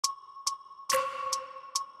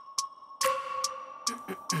I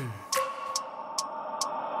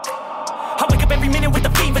wake up every minute with the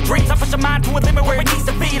fever dreams. I push my mind to a limit where it needs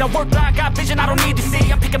to be. I work blind, got vision I don't need to see.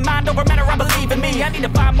 I'm picking mind over matter, I believe in me. I need to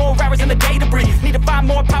find more hours in the day to breathe. Need to find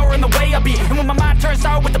more power in the way I be. And when my mind turns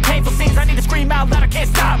sour with the painful scenes, I need to scream out loud, I can't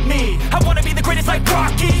stop me. I wanna be the greatest like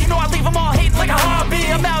Rocky. You know I leave them all hating like a hobby.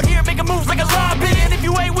 I'm out here making moves like a lobby. And if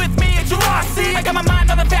you ain't with me, it's your loss, see. I got my mind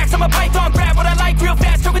on the facts, I'm a python, grab what I like real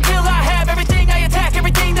fast. Choke until I have everything I attack,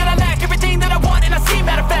 everything that I lack, everything that I want, and I see,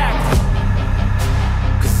 matter of fact.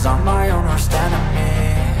 Cause I'm my own worst enemy.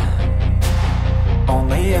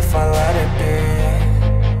 Only if I let it be.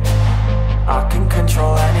 I can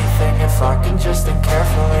control anything if I can just think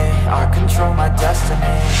carefully. I control my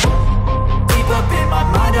destiny. Deep up in my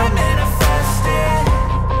mind I manifest it.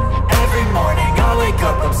 Every morning I wake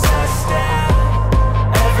up obsessed, and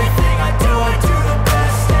everything I do the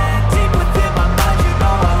best. And deep within my mind, you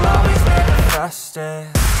know I'll always manifest it.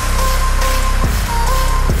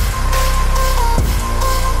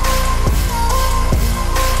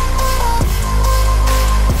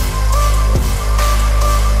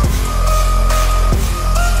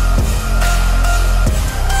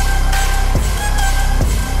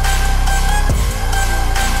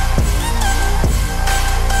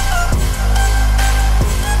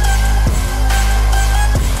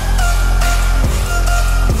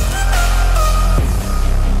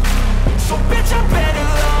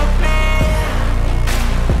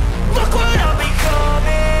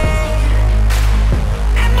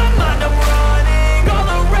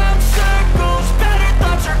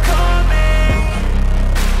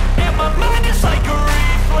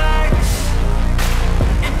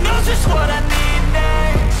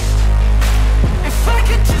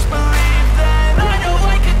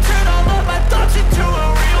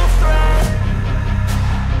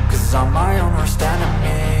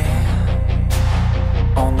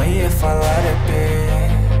 If I let it be,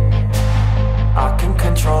 I can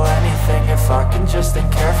control anything if I can just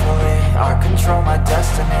think carefully. I control my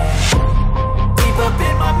destiny. Deep up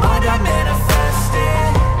in my mind I manifest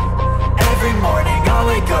it. Every morning I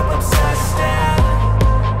wake up obsessed, and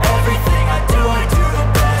everything I do the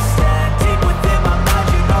best. And deep within my mind,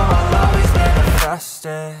 you know I'll always manifest it.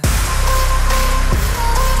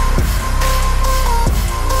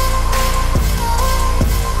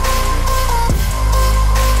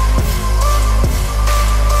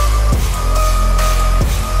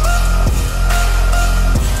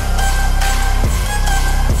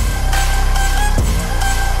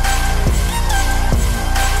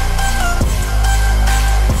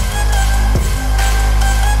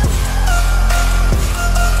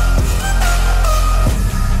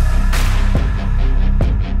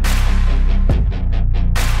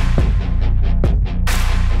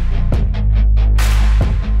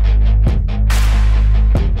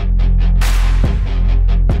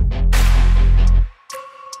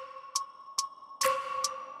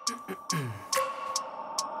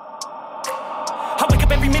 I wake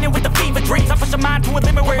up every minute with the fever dreams. I push my mind to a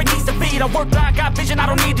limit where it needs to be. I work blind, got vision I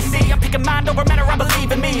don't need to see. I'm picking mind over matter, I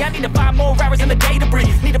believe in me. I need to find more hours in the day to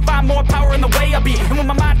breathe. Need to find more power in the way I be. And when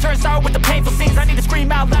my mind turns sour with the painful scenes, I need to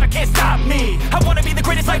scream out loud, I can't stop me. I wanna be the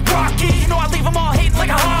greatest like Rocky. You know I leave them all hating like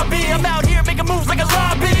a hobby. I'm out here making moves like a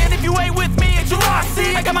lobby. And if you ain't with me, it's your loss,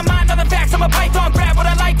 see. I got my mind on the facts, I'm a python, grab what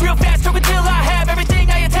I like real fast. Choke until I have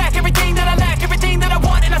everything I attack, everything that I lack, everything that I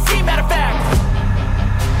want, and I see, matter of fact.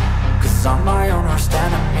 Cause I'm my own worst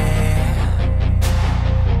enemy.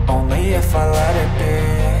 Only if I let it be.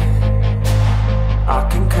 I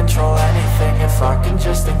can control anything if I can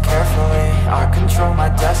just think carefully. I control my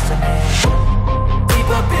destiny. Deep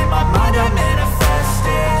up in my mind I manifest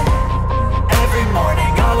it. Every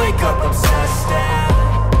morning I wake up obsessed, and